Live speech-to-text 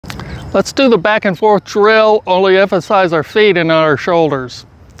Let's do the back and forth drill, only emphasize our feet and not our shoulders.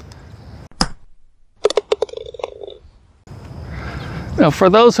 Now, for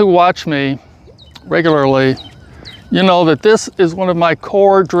those who watch me regularly, you know that this is one of my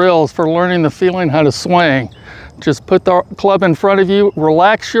core drills for learning the feeling how to swing. Just put the club in front of you,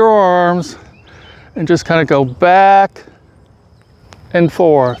 relax your arms, and just kind of go back and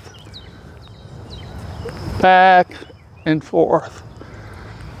forth, back and forth.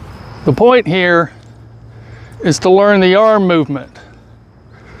 The point here is to learn the arm movement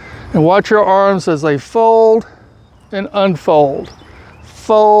and watch your arms as they fold and unfold,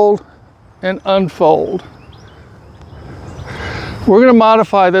 fold and unfold. We're going to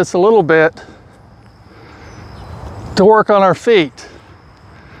modify this a little bit to work on our feet.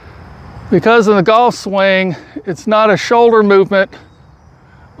 Because in the golf swing, it's not a shoulder movement.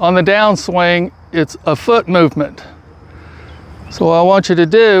 On the downswing, it's a foot movement. So what I want you to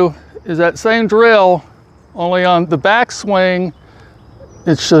do is that same drill, only on the backswing,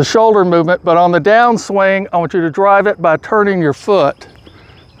 it's a shoulder movement, but on the downswing, I want you to drive it by turning your foot.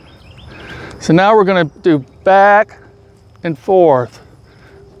 So now we're going to do back and forth,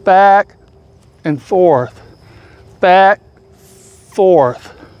 back and forth, back,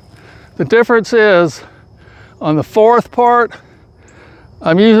 forth. The difference is, on the fourth part,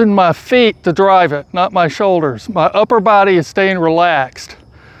 I'm using my feet to drive it, not my shoulders. My upper body is staying relaxed.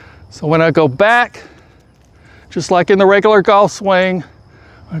 So when I go back, just like in the regular golf swing,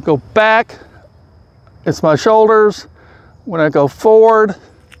 when I go back, it's my shoulders. When I go forward,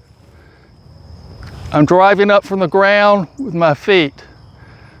 I'm driving up from the ground with my feet.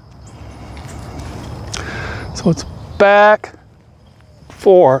 So it's back,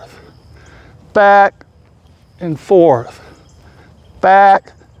 forth, back and forth,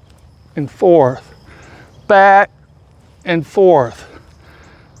 back and forth, back and forth.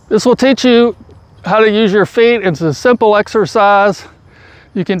 This will teach you how to use your feet. It's a simple exercise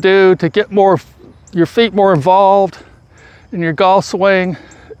you can do to get your feet more involved in your golf swing.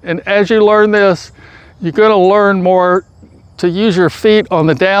 And as you learn this, you're going to learn more to use your feet on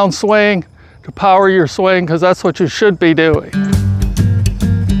the downswing to power your swing, because that's what you should be doing.